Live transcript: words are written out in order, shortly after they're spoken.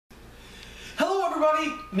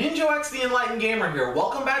everybody, NinjaX the Enlightened Gamer here.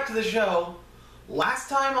 Welcome back to the show. Last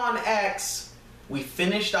time on X, we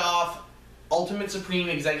finished off Ultimate Supreme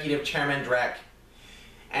Executive Chairman Drek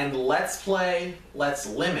and Let's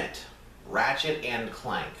Limit Ratchet and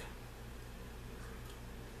Clank.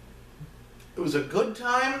 It was a good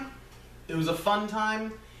time, it was a fun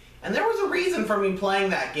time, and there was a reason for me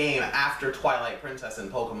playing that game after Twilight Princess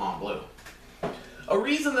and Pokemon Blue. A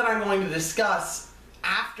reason that I'm going to discuss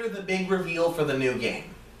after the big reveal for the new game.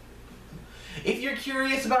 If you're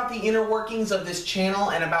curious about the inner workings of this channel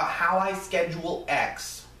and about how I schedule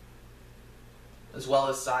X, as well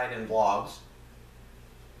as side and vlogs,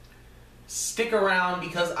 stick around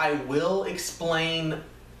because I will explain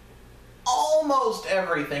almost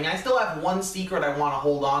everything. I still have one secret I want to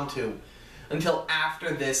hold on to until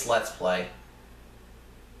after this Let's Play.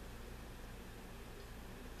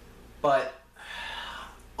 But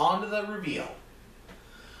on to the reveal.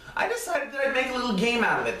 I decided that I'd make a little game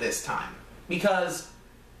out of it this time because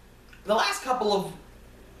the last couple of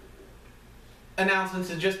announcements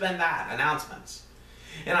have just been that, announcements.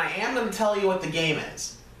 And I am going to tell you what the game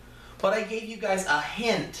is. But I gave you guys a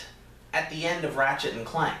hint at the end of Ratchet and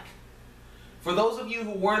Clank. For those of you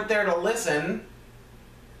who weren't there to listen,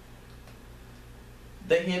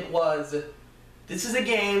 the hint was, this is a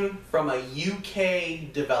game from a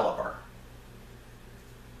UK developer.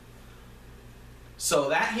 So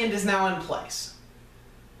that hint is now in place.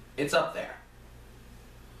 It's up there.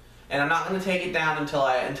 And I'm not going to take it down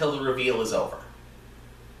until the reveal is over.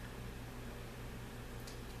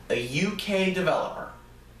 A UK developer.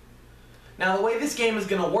 Now the way this game is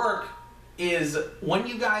going to work is when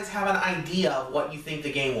you guys have an idea of what you think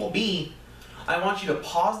the game will be, I want you to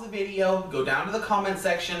pause the video, go down to the comment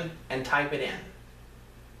section, and type it in.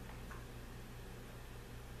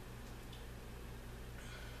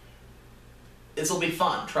 This will be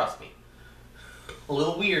fun, trust me. A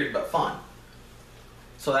little weird, but fun.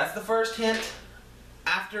 So that's the first hint.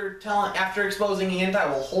 After exposing a hint, I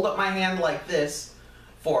will hold up my hand like this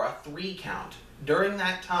for a 3 count. During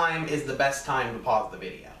that time is the best time to pause the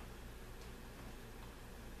video.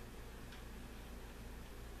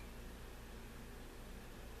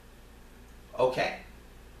 Okay.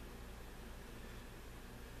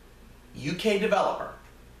 UK developer.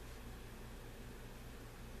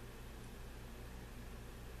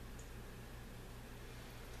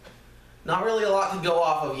 Not really a lot to go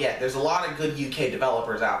off of yet. There's a lot of good UK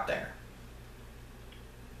developers out there.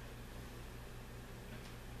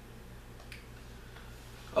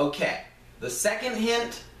 Okay, the second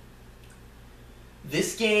hint,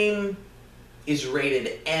 this game is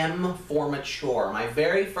rated M for mature. My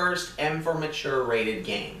very first M for mature rated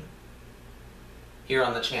game here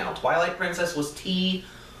on the channel. Twilight Princess was T,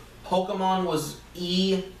 Pokemon was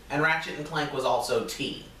E, and Ratchet and Clank was also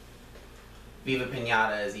T. Viva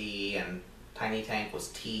Pinata is E, and Tiny Tank was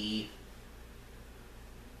T.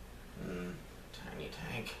 Tiny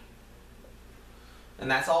Tank. And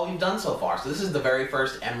that's all we've done so far. So this is the very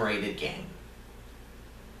first M-rated game.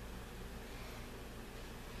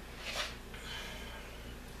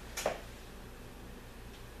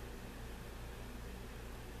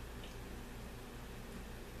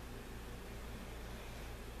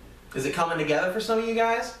 Is it coming together for some of you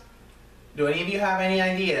guys? Do any of you have any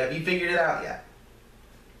idea? Have you figured it out yet?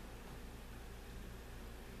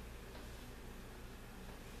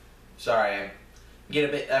 Sorry,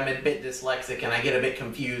 I'm a bit dyslexic and I get a bit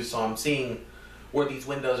confused, so I'm seeing where these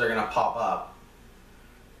windows are going to pop up.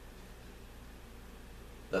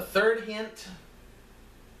 The third hint.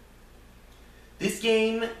 This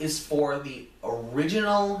game is for the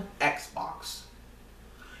original Xbox.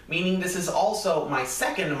 Meaning this is also my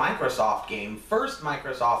second Microsoft game, first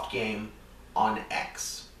Microsoft game on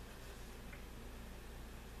X.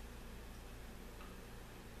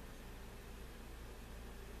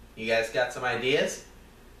 You guys got some ideas?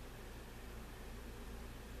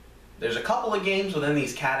 There's a couple of games within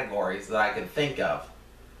these categories that I could think of.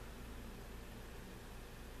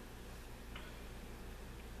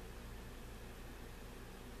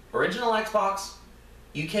 Original Xbox,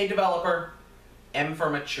 UK developer, M for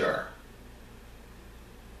mature.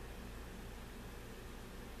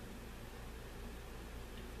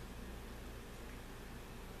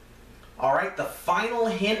 Alright, the final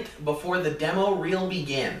hint before the demo reel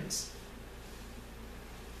begins.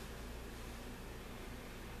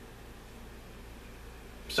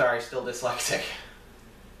 Sorry, still dyslexic.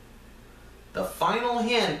 The final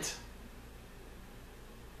hint.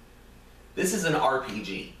 This is an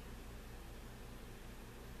RPG.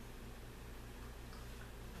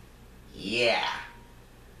 Yeah.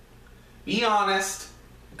 Be honest,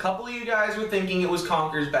 a couple of you guys were thinking it was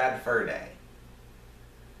Conker's Bad Fur Day.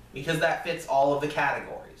 because that fits all of the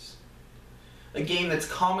categories. A game that's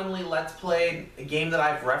commonly Let's Played, a game that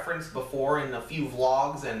I've referenced before in a few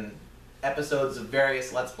vlogs and episodes of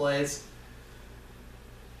various Let's Plays,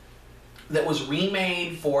 that was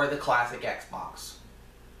remade for the classic Xbox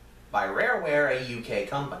by Rareware, a UK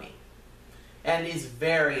company, and is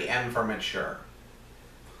very M for mature.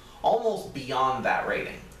 Almost beyond that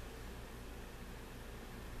rating.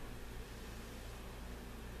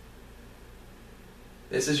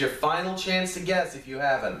 This is your final chance to guess if you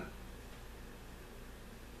haven't.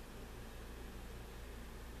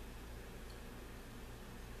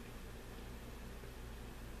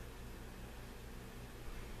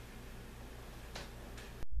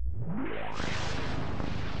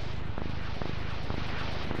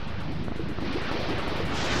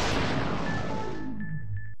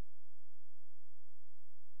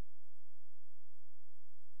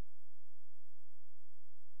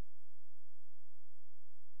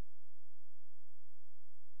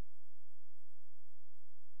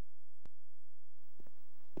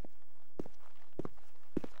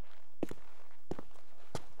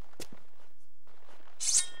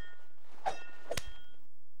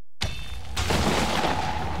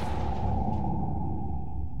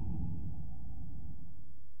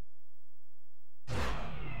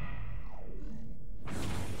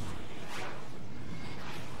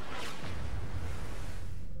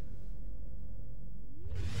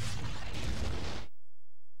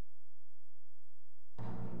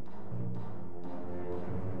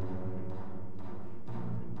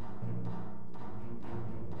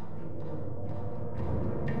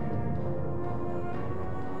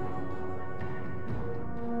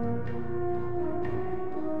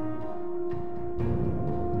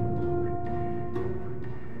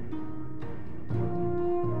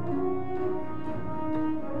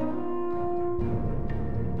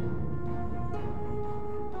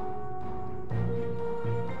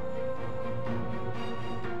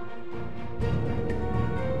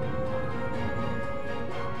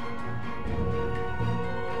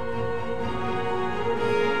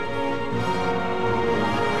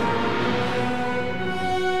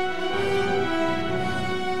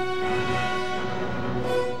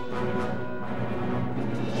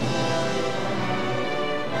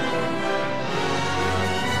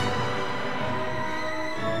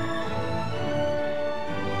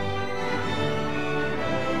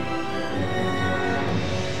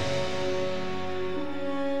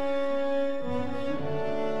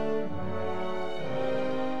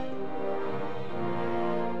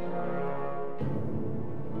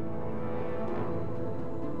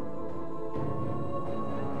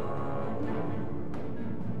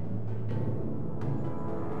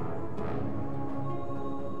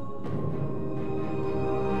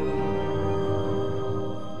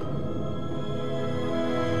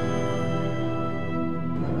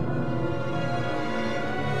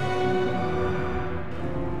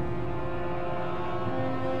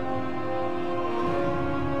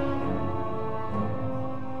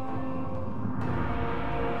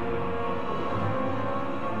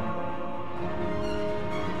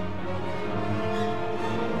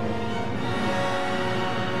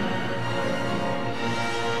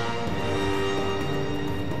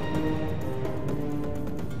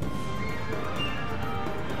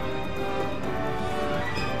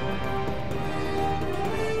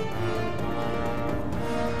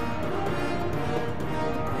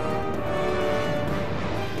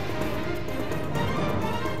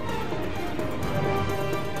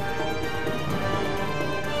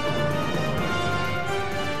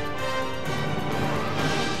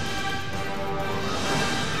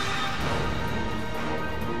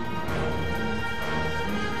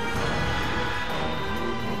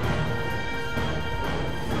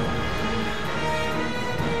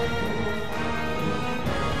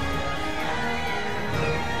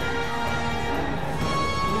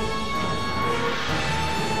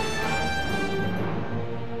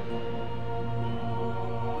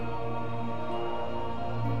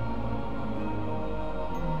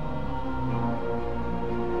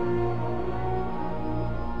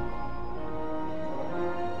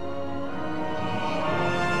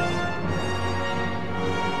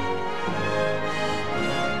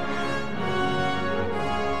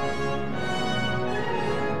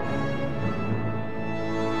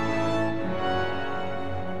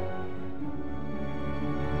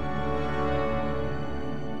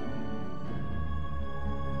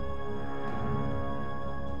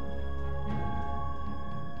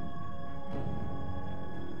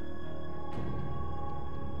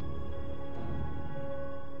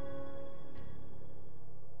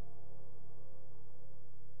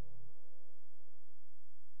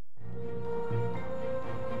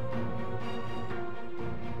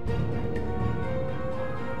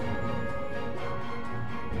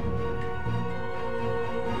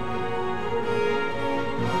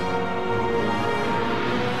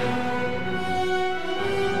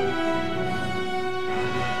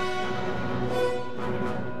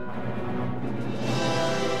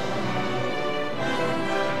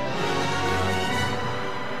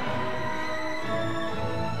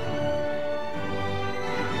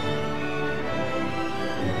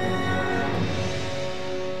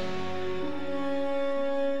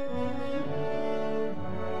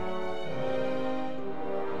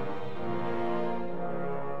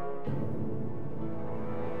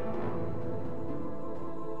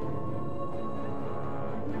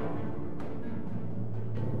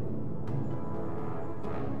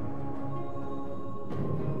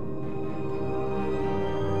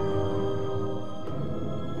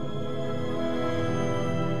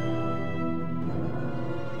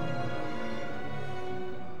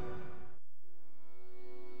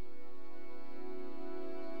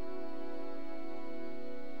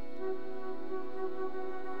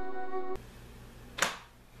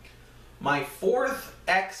 My 4th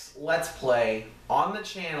X Let's Play on the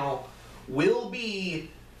channel will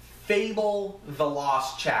be Fable: The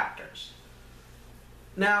Lost Chapters.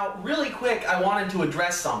 Now, really quick, I wanted to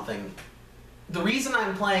address something. The reason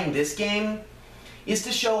I'm playing this game is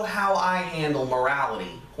to show how I handle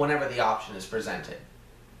morality whenever the option is presented.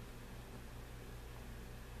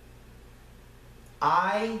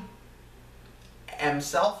 I am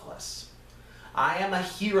selfless. I am a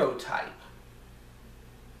hero type.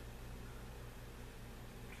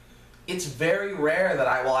 It's very rare that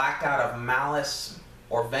I will act out of malice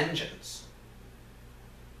or vengeance.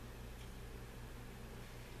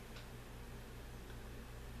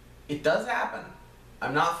 It does happen.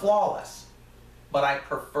 I'm not flawless, but I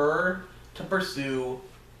prefer to pursue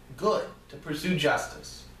good, to pursue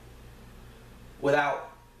justice,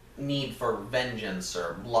 without need for vengeance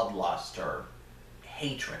or bloodlust or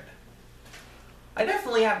hatred. I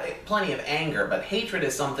definitely have plenty of anger, but hatred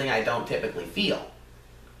is something I don't typically feel.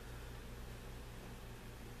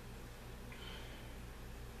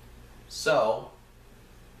 So,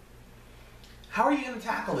 how are you going to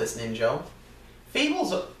tackle this, Ninjo?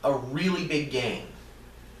 Fable's a really big game.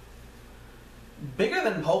 Bigger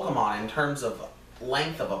than Pokemon in terms of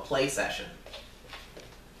length of a play session.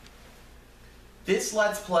 This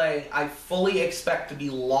Let's Play, I fully expect to be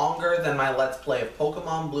longer than my Let's Play of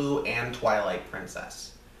Pokemon Blue and Twilight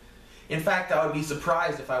Princess. In fact, I would be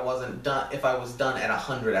surprised if I was done at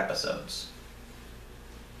 100 episodes.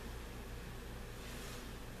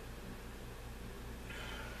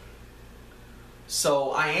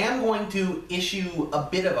 So I am going to issue a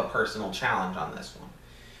bit of a personal challenge on this one.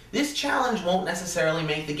 This challenge won't necessarily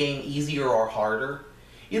make the game easier or harder.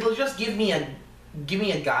 It'll just give me a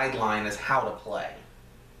guideline as how to play.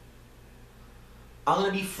 I'm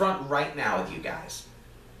going to be front right now with you guys.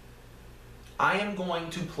 I am going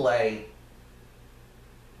to play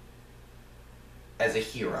as a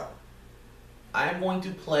hero. I am going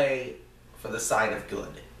to play for the side of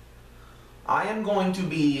good. I am going to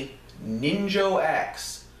be Ninjo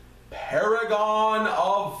X, Paragon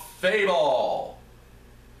of Fable,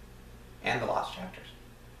 and the Lost Chapters.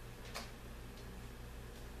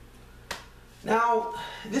 Now,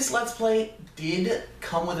 this Let's Play did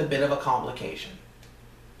come with a bit of a complication.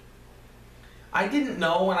 I didn't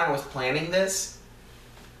know when I was planning this,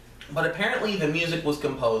 but apparently the music was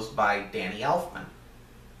composed by Danny Elfman,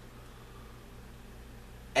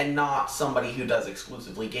 and not somebody who does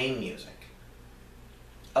exclusively game music.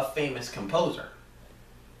 A famous composer.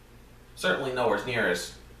 Certainly nowhere near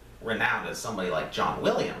as renowned as somebody like John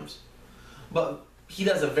Williams, but he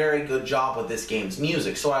does a very good job with this game's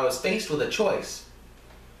music, so I was faced with a choice.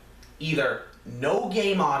 Either no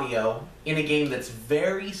game audio in a game that's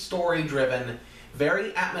very story-driven,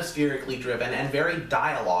 very atmospherically driven, and very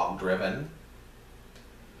dialogue-driven,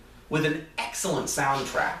 with an excellent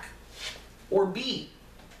soundtrack, or B,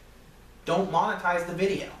 don't monetize the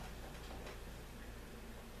video.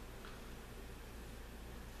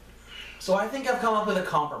 So I think I've come up with a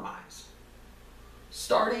compromise.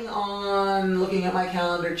 Starting on, looking at my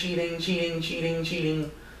calendar, cheating.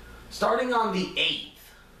 Starting on the 8th,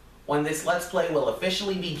 when this Let's Play will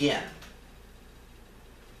officially begin,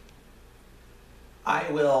 I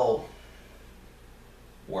will...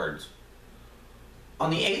 words.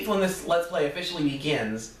 On the 8th, when this Let's Play officially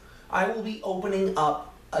begins, I will be opening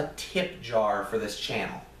up a tip jar for this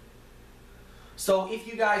channel. So if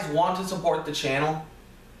you guys want to support the channel,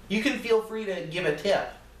 you can feel free to give a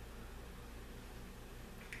tip.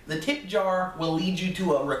 The tip jar will lead you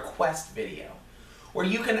to a request video, where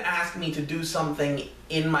you can ask me to do something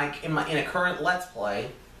in a current Let's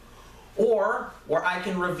Play, or where I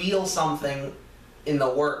can reveal something in the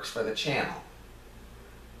works for the channel.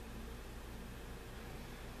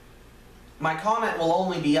 My comment will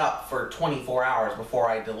only be up for 24 hours before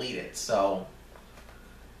I delete it, so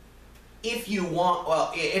if you want,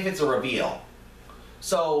 well, if it's a reveal.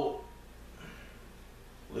 So,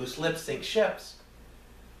 loose lips sink ships.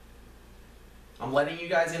 I'm letting you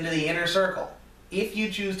guys into the inner circle, if you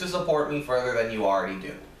choose to support me further than you already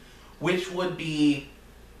do, which would be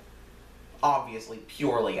obviously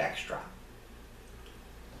purely extra.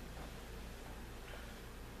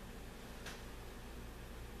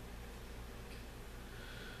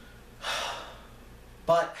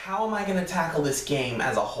 But how am I going to tackle this game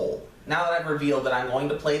as a whole? Now that I've revealed that I'm going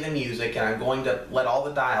to play the music and I'm going to let all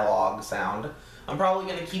the dialogue sound, I'm probably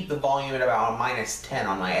going to keep the volume at about a -10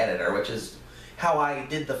 on my editor, which is how I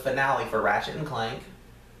did the finale for Ratchet and Clank,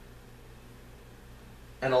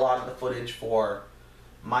 and a lot of the footage for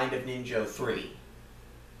Mind of Ninja 3.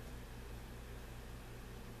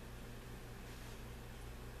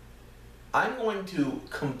 I'm going to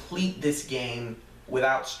complete this game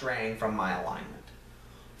without straying from my alignment.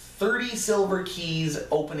 30 silver keys,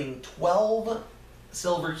 opening 12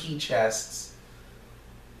 silver key chests,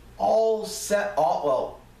 all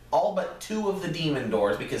but 2 of the demon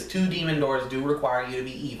doors, because 2 demon doors do require you to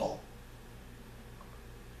be evil.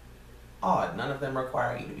 Odd, none of them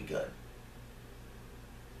require you to be good.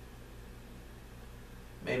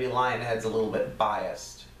 Maybe Lionhead's a little bit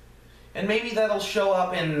biased. And maybe that'll show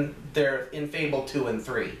up in Fable 2 and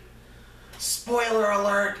 3. Spoiler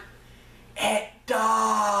alert! It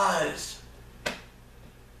does!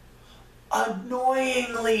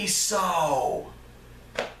 Annoyingly so!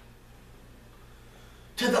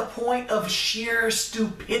 To the point of sheer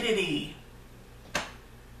stupidity.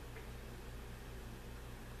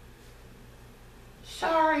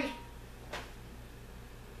 Sorry.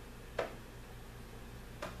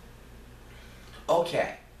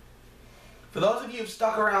 Okay. For those of you who've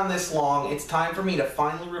stuck around this long, it's time for me to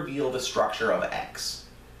finally reveal the structure of X.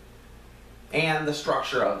 And the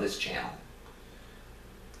structure of this channel.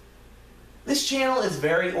 This channel is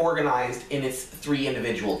very organized in its 3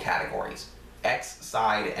 individual categories: X,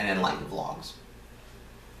 Side, and Enlightened Vlogs.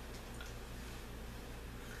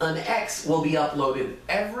 An X will be uploaded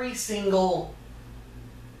every single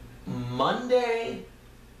Monday,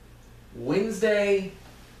 Wednesday,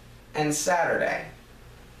 and Saturday.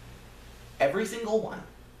 Every single one.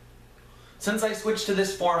 Since I switched to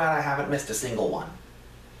this format, I haven't missed a single one.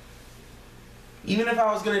 Even if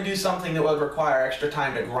I was going to do something that would require extra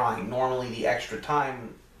time to grind, normally the extra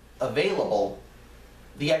time available,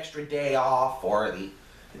 the extra day off, or the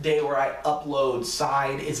day where I upload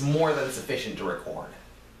Side, is more than sufficient to record.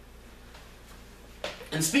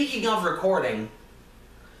 And speaking of recording,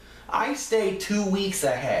 I stay 2 weeks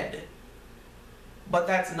ahead. But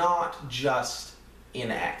that's not just in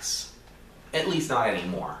X. At least not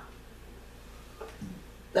anymore.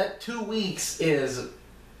 That 2 weeks is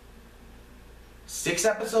 6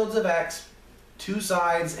 episodes of X, 2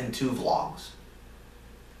 sides, and 2 vlogs.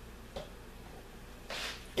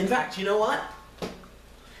 In fact, you know what?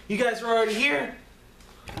 You guys are already here.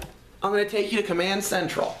 I'm going to take you to Command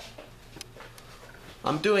Central.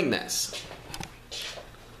 I'm doing this.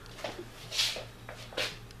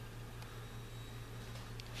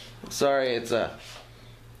 Sorry, it's a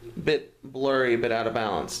bit blurry, a bit out of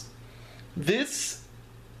balance. This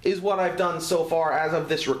is what I've done so far as of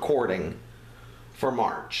this recording for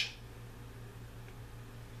March.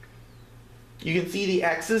 You can see the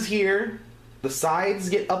X's here. The sides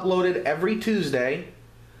get uploaded every Tuesday,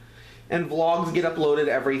 and vlogs get uploaded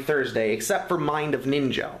every Thursday, except for Mind of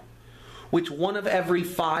Ninja, which one of every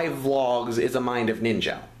 5 vlogs is a Mind of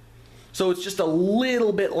Ninja. So it's just a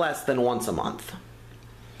little bit less than once a month.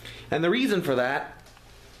 And the reason for that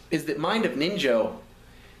is that Mind of Ninja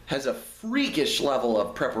has a freakish level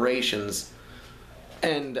of preparations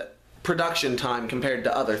and production time compared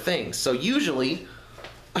to other things. So usually,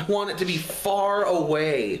 I want it to be far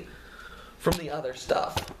away from the other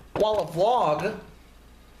stuff. While a vlog...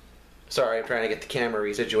 Sorry, I'm trying to get the camera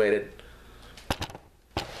resituated.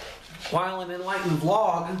 While an enlightened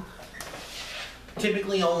vlog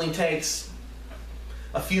typically only takes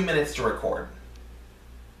a few minutes to record.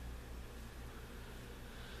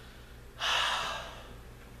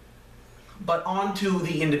 But on to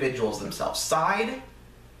the individuals themselves. Side,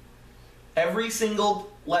 every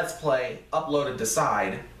single Let's Play uploaded to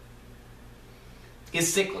Side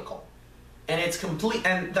is cyclical. And it's complete,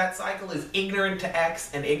 and that cycle is ignorant to X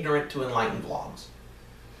and ignorant to Enlightened Vlogs.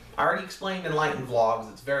 I already explained Enlightened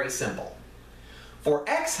Vlogs, it's very simple. For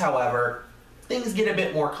X, however, things get a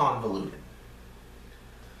bit more convoluted.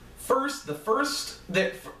 First,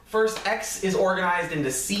 first X is organized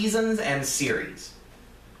into seasons and series.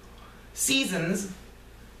 Seasons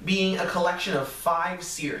being a collection of 5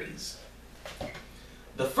 series.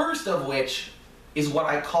 The first of which is what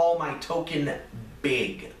I call my token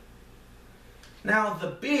Big. Now, the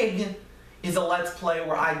Big is a Let's Play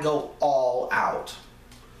where I go all out.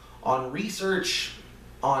 On research,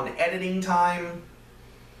 on editing time,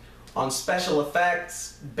 on special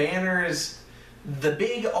effects, banners. The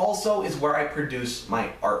Big also is where I produce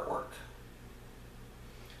my artwork.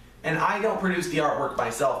 And I don't produce the artwork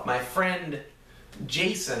myself. My friend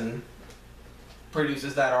Jason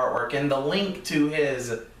produces that artwork, and the link to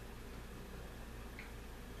his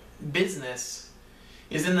business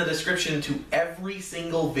is in the description to every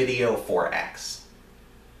single video for X.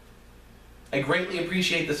 I greatly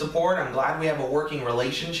appreciate the support. I'm glad we have a working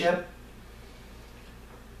relationship.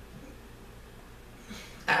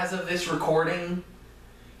 As of this recording,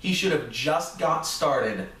 he should have just got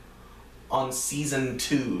started on Season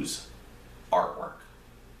 2's artwork.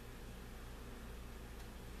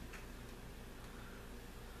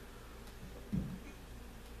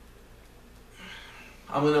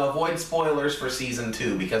 I'm going to avoid spoilers for Season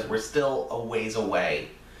 2 because we're still a ways away,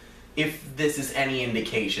 if this is any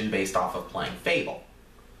indication based off of playing Fable.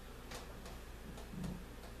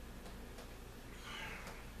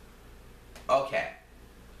 Okay.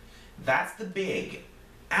 That's the big.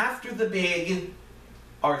 After the big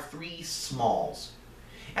are 3 smalls.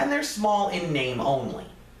 And they're small in name only.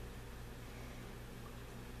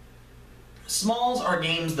 Smalls are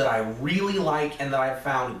games that I really like and that I've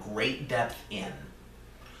found great depth in.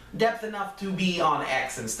 Depth enough to be on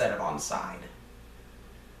X instead of on side.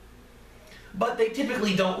 But they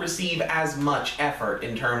typically don't receive as much effort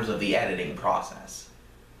in terms of the editing process.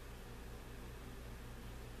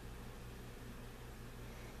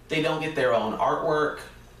 They don't get their own artwork,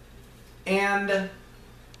 and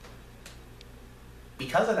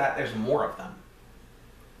because of that, there's more of them.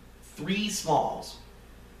 3 smalls.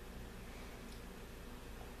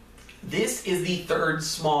 This is the 3rd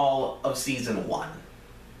small of Season 1.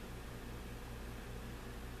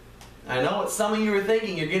 I know what some of you are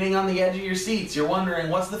thinking. You're getting on the edge of your seats. You're wondering,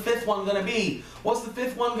 what's the 5th one going to be? What's the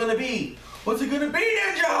 5th one going to be? What's it going to be,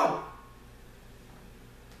 Ninja?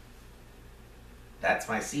 That's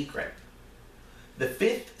my secret. The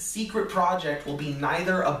 5th secret project will be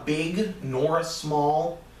neither a big nor a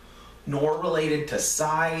small, nor related to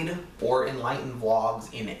side or enlightened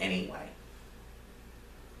vlogs in any way.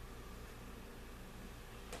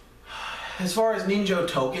 As far as Ninja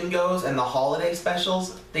Token goes and the holiday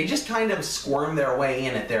specials, they just kind of squirm their way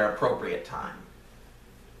in at their appropriate time.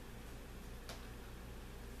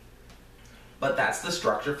 But that's the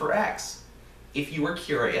structure for X. If you were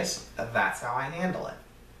curious, that's how I handle it.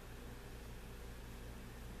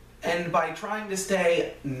 And by trying to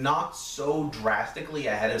stay not so drastically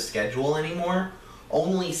ahead of schedule anymore,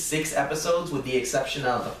 only 6 episodes with the exception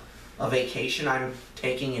of a vacation I'm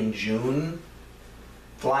taking in June,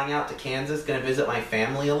 flying out to Kansas, gonna visit my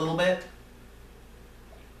family a little bit.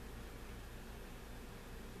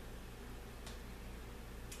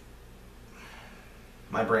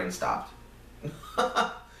 My brain stopped.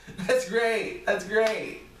 That's great, that's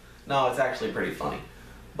great. No, it's actually pretty funny.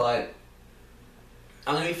 But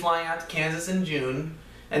I'm gonna be flying out to Kansas in June,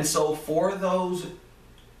 and so for those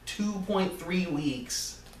 2.3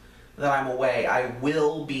 weeks that I'm away, I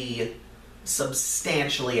will be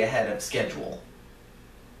substantially ahead of schedule.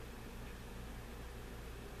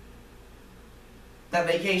 That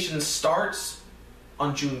vacation starts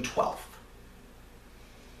on June 12th.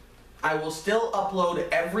 I will still upload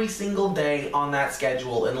every single day on that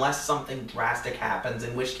schedule unless something drastic happens,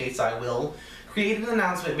 in which case I will create an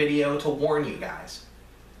announcement video to warn you guys.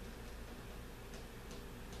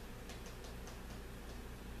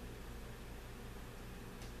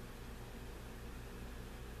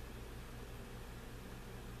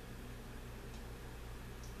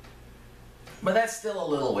 But that's still a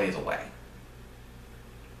little ways away.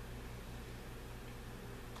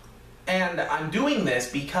 And I'm doing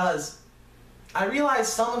this because I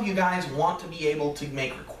realize some of you guys want to be able to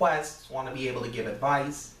make requests, want to be able to give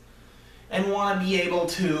advice, and want to be able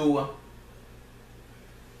to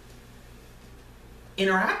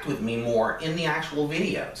interact with me more in the actual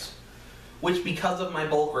videos, which because of my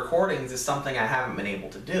bulk recordings is something I haven't been able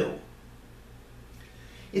to do.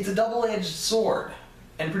 It's a double-edged sword,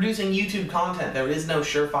 and producing YouTube content, there is no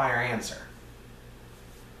surefire answer.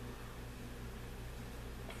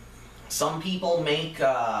 Some people make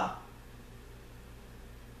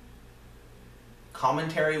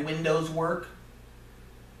commentary windows work.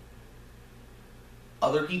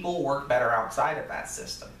 Other people work better outside of that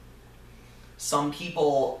system. Some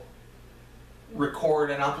people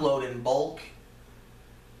record and upload in bulk,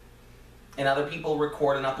 and other people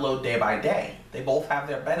record and upload day by day. They both have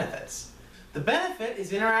their benefits. The benefit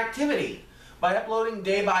is interactivity. By uploading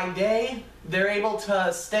day by day, they're able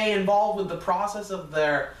to stay involved with the process of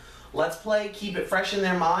their Let's Play, keep it fresh in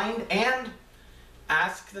their mind, and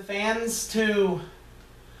ask the fans to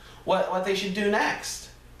what they should do next.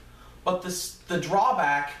 But the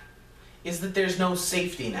drawback is that there's no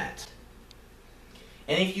safety net.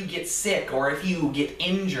 And if you get sick, or if you get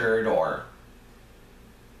injured, or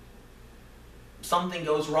something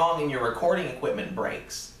goes wrong and your recording equipment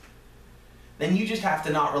breaks, then you just have to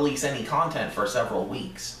not release any content for several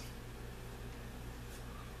weeks.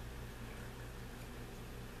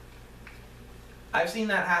 I've seen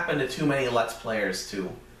that happen to too many Let's Players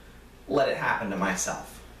to let it happen to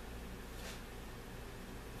myself.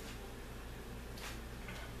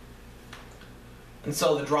 And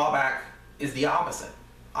so the drawback is the opposite.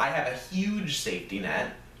 I have a huge safety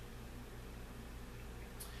net,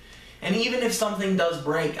 and even if something does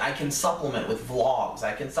break, I can supplement with vlogs,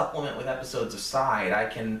 I can supplement with episodes of Side, I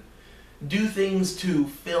can do things to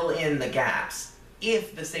fill in the gaps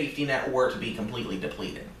if the safety net were to be completely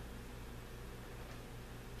depleted.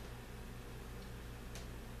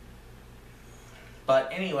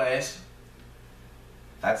 But anyways,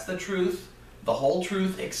 that's the truth, the whole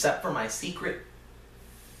truth, except for my secret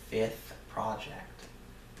 5th project.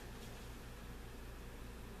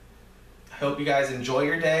 I hope you guys enjoy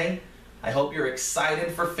your day. I hope you're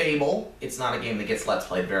excited for Fable. It's not a game that gets Let's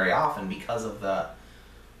Played very often because of the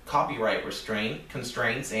copyright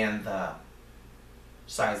constraints and the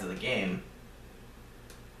size of the game.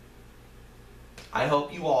 I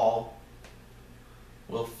hope you all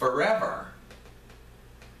will forever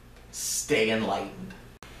stay enlightened.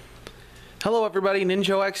 Hello everybody,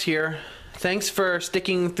 NinjoX here. Thanks for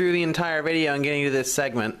sticking through the entire video and getting to this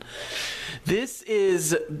segment. This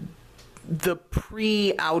is the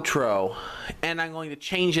pre-outro, and I'm going to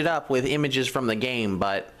change it up with images from the game,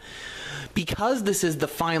 but because this is the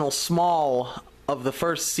final small of the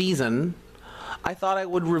first season, I thought I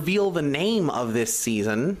would reveal the name of this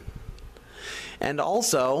season and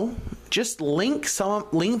also just link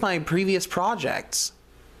my previous projects.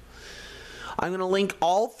 I'm going to link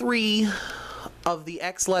all 3 of the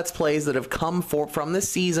X Let's Plays that have come from this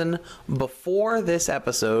season before this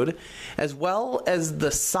episode, as well as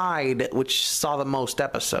the side which saw the most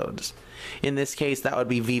episodes. In this case, that would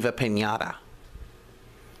be Viva Pinata.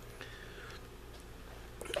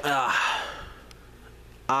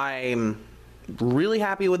 I'm really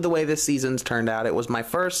happy with the way this season's turned out. It was my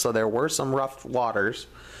first, so there were some rough waters,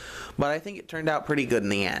 but I think it turned out pretty good in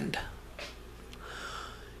the end.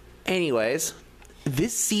 Anyways,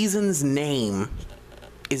 this season's name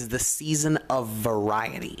is the Season of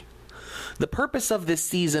Variety. The purpose of this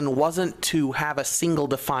season wasn't to have a single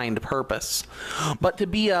defined purpose, but to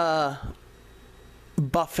be a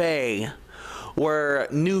buffet where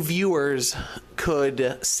new viewers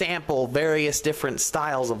could sample various different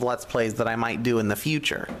styles of Let's Plays that I might do in the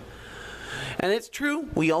future. And it's true,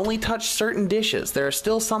 we only touch certain dishes. There are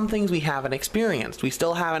still some things we haven't experienced. We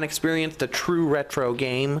still haven't experienced a true retro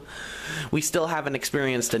game. We still haven't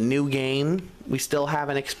experienced a new game. We still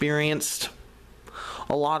haven't experienced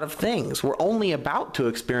a lot of things. We're only about to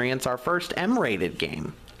experience our first M-rated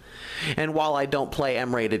game. And while I don't play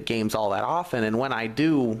M-rated games all that often, and when I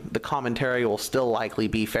do, the commentary will still likely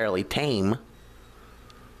be fairly tame,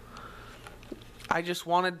 I just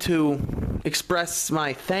wanted to express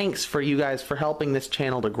my thanks for you guys for helping this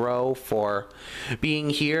channel to grow, for being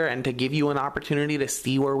here, and to give you an opportunity to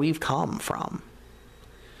see where we've come from.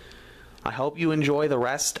 I hope you enjoy the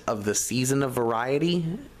rest of the Season of Variety,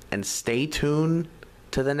 and stay tuned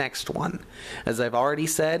to the next one. As I've already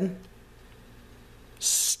said,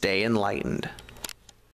 stay enlightened.